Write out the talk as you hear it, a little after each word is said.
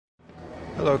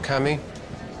Hello, Cammy.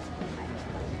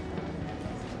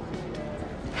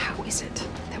 How is it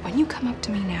that when you come up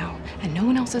to me now and no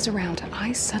one else is around,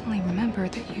 I suddenly remember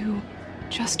that you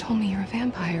just told me you're a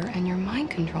vampire and you're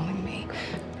mind controlling me?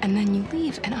 And then you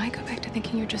leave and I go back to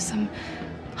thinking you're just some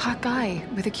hot guy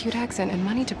with a cute accent and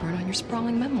money to burn on your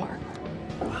sprawling memoir.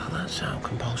 Well, that's how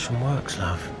compulsion works,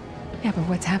 love. Yeah, but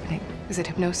what's happening? Is it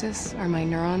hypnosis? Are my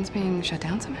neurons being shut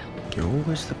down somehow? You're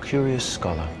always the curious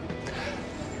scholar.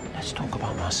 Let's talk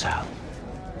about Marcel.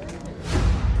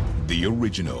 The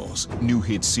Originals, new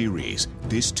hit series,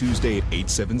 this Tuesday at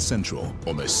 8/7 Central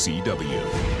on the CW.